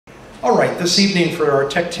All right, this evening for our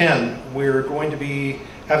Tech 10, we're going to be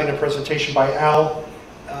having a presentation by Al.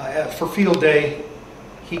 For Field Day,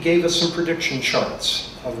 he gave us some prediction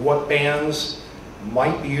charts of what bands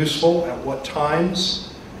might be useful at what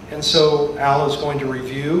times. And so Al is going to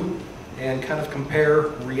review and kind of compare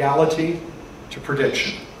reality to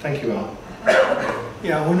prediction. Thank you, Al.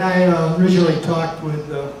 Yeah, when I originally talked with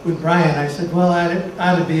Brian, I said, well, I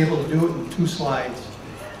ought to be able to do it in 2 slides.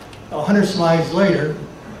 100 slides later,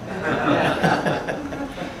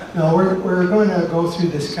 no, we're going to go through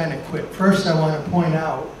this kind of quick. First, I want to point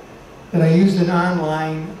out that I used an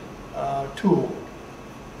online tool,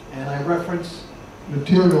 and I reference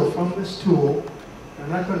material from this tool.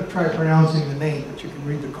 I'm not going to try pronouncing the name, but you can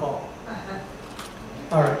read the call.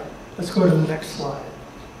 All right, let's go to the next slide.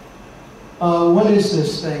 What is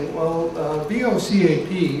this thing? Well,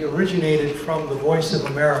 VOCAP originated from the Voice of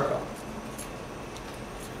America.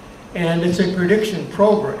 And it's a prediction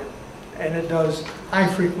program. And it does high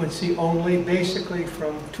frequency only, basically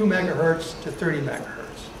from 2 megahertz to 30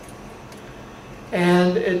 megahertz.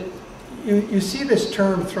 And you see this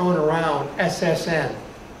term thrown around, SSN.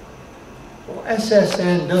 Well,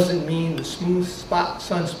 SSN doesn't mean the smooth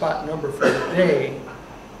sunspot number for the day.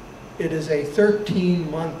 It is a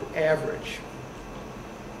 13-month average.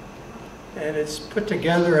 And it's put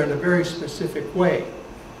together in a very specific way.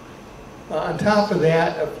 On top of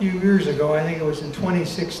that, a few years ago, I think it was in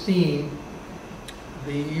 2016,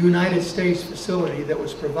 the United States facility that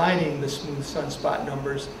was providing the smooth sunspot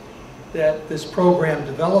numbers that this program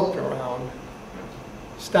developed around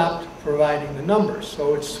stopped providing the numbers.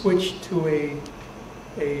 So it switched to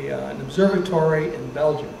an observatory in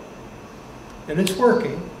Belgium. And it's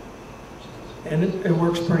working, and it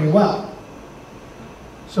works pretty well.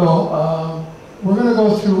 So we're going to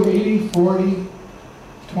go through 80, 40,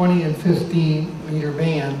 20 and 15 meter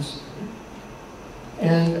bands,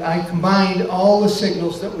 and I combined all the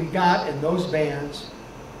signals that we got in those bands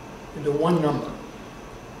into one number.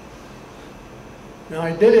 Now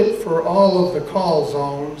I did it for all of the call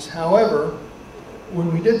zones. However,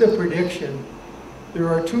 when we did the prediction, there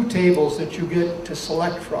are 2 tables that you get to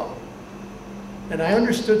select from. And I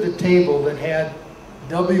understood the table that had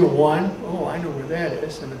W1, oh I know where that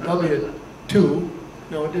is, and the W2.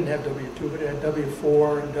 No, it didn't have W2, but it had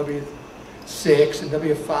W4 and W6 and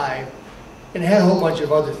W5. And it had a whole bunch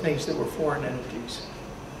of other things that were foreign entities.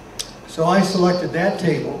 So I selected that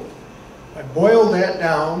table. I boiled that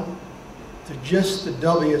down to just the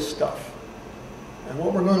W stuff. And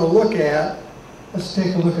what we're going to look at, let's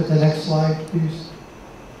take a look at the next slide, please.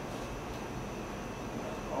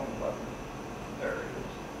 There it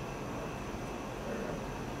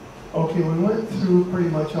is. Okay, we went through pretty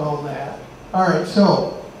much all that. All right,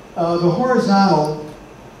 so the horizontal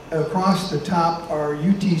across the top are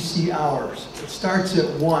UTC hours. It starts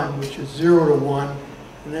at 1, which is 0 to 1,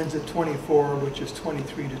 and ends at 24, which is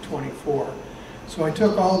 23 to 24. So I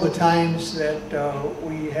took all the times that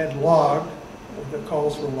we had logged, the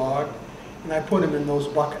calls were logged, and I put them in those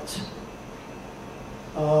buckets.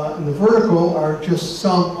 And the vertical are just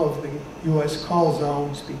some of the US call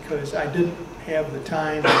zones because I didn't have the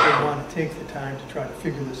time, I didn't want to take the time to try to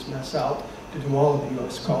figure this mess out, to do all of the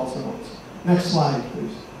US call zones. Next slide,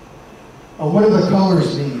 please. What do the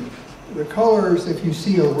colors mean? The colors, if you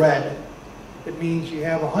see a red, it means you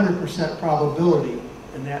have 100% probability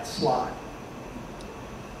in that slot.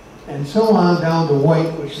 And so on down to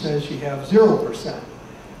white, which says you have 0%.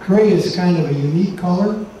 Gray is kind of a unique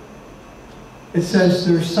color. It says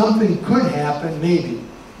there's something could happen, maybe.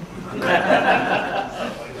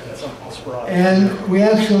 And we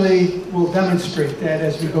actually will demonstrate that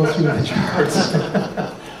as we go through the charts.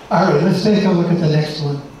 All right, let's take a look at the next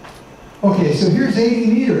one. Okay, so here's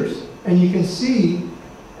 80 meters, and you can see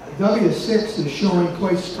W6 is showing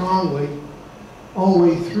quite strongly all the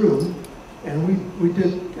way through, and we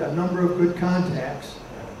did a number of good contacts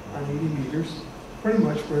on 80 meters, pretty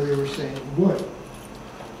much where they were saying we would.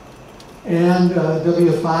 And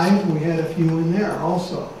W5, we had a few in there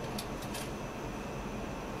also.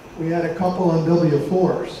 We had a couple on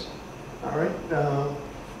W4s, all right?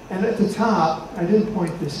 And at the top, I didn't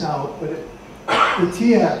point this out, but the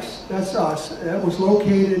TX, that's us, that was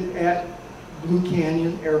located at Blue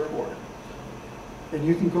Canyon Airport. And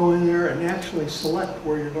you can go in there and actually select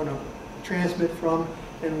where you're going to transmit from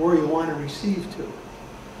and where you want to receive to.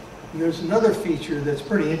 And there's another feature that's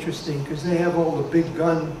pretty interesting because they have all the big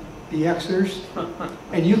gun DXers,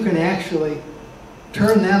 and you can actually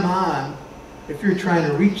turn them on if you're trying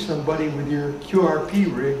to reach somebody with your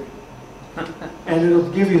QRP rig, and it'll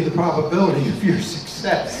give you the probability of your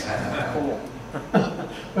success.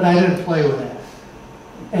 But I didn't play with that.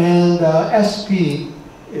 And SP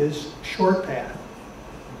is short path.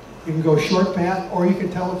 You can go short path, or you can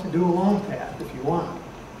tell it to do a long path if you want.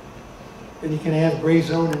 And you can have gray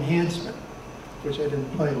zone enhancement, which I didn't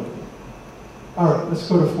play with. All right, let's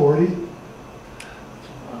go to 40.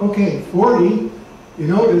 Okay, 40, you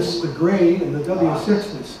notice the gray and the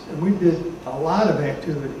W6s, and we did a lot of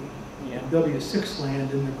activity in W6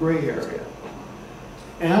 land in the gray area.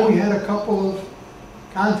 And we had a couple of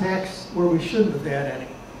contacts where we shouldn't have had any,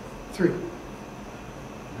 3.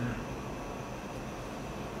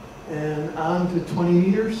 And on to 20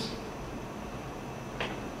 meters.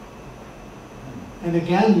 And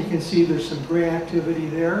again, you can see there's some gray activity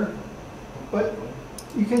there, but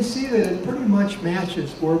you can see that it pretty much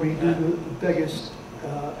matches where we do the biggest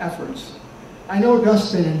efforts. I know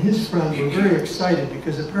Dustin and his friend were very excited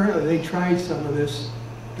because apparently they tried some of this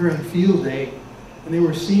during field day and they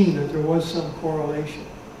were seeing that there was some correlation.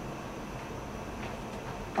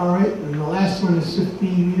 All right, and the last one is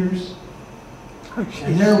 15 meters.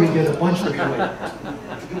 And there we get a bunch of relay.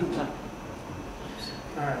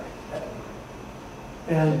 All right.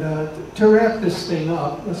 And to wrap this thing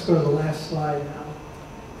up, let's go to the last slide now.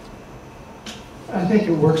 I think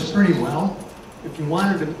it works pretty well. If you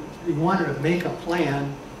wanted to make a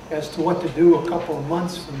plan as to what to do a couple of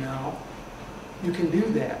months from now, you can do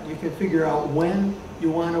that. You can figure out when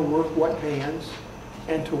you want to work what bands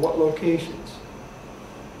and to what locations.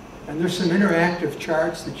 And there's some interactive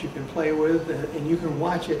charts that you can play with, and you can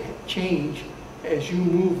watch it change as you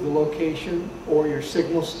move the location or your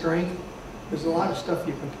signal strength. There's a lot of stuff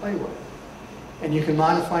you can play with. And you can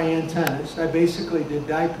modify antennas. I basically did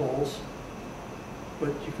dipoles,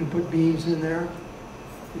 but you can put beams in there.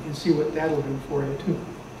 You can see what that'll do for you too.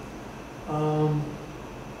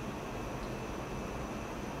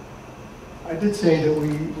 I did say that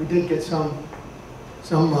we did get some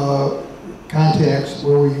contacts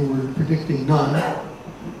where we were predicting none.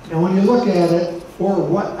 And when you look at it, for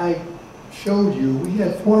what I showed you, we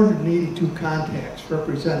had 482 contacts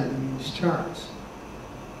represented in these charts.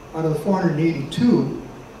 Out of the 482,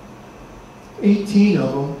 18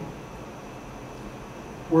 of them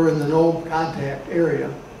were in the no contact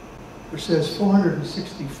area, which says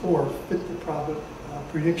 464 fit the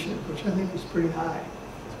prediction, which I think is pretty high.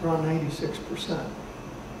 It's around 96%.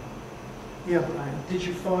 Yeah, Brian. Did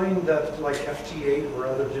you find that like FT8 or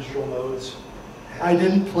other digital modes? I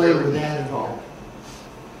didn't play with that at all.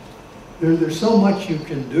 There's so much you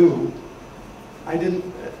can do. I didn't.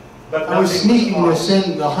 But I was sneaking this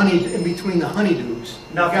in between the honeydews.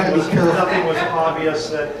 Nothing was obvious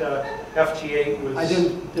that FT8 was. I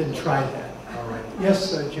didn't try that. All right.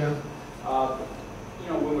 Yes, Jim. You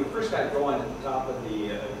know, when we first got going at the top of the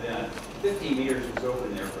event, 15 meters was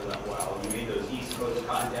open there for that while. We made those East Coast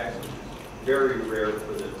contacts, which is very rare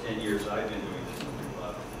for the 10 years I've been doing this with the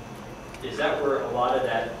club. Is that where a lot of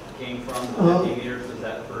that came from? The 15 meters was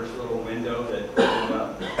that first little window that opened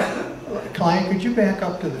up? Client, could you back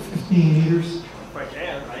up to the 15 meters? If I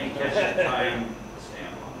can. I didn't catch the time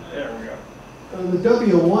stamp on that. There we go. The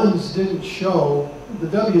W1s didn't show. The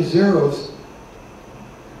W0s,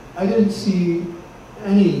 I didn't see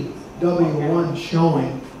any W1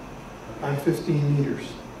 showing on 15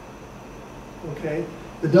 meters. Okay?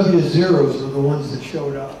 The W0s are the ones that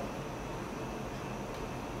showed up.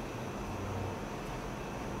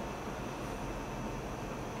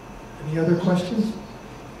 Any other questions?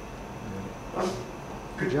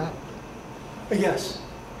 Good job. Yes.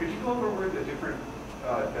 Could you go over where the different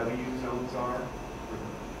W zones are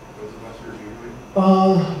for those of us who are viewing?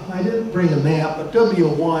 I didn't bring a map, but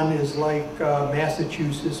W1 is like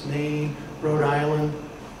Massachusetts, Maine, Rhode Island.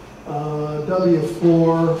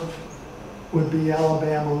 W4 would be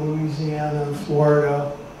Alabama, Louisiana,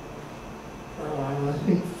 Florida. I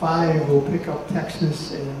think 5 will pick up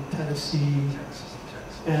Texas and Tennessee.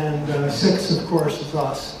 And 6, of course, is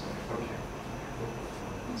us.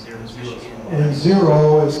 Okay. And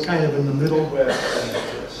 0 is kind of in the middle.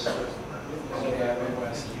 Midwest,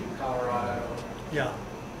 Colorado. Yeah.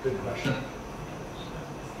 Good question.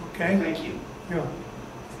 Okay? Thank you. Yeah.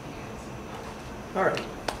 All right.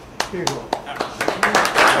 Here you go. Thank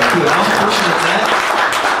you, Al. Appreciate that.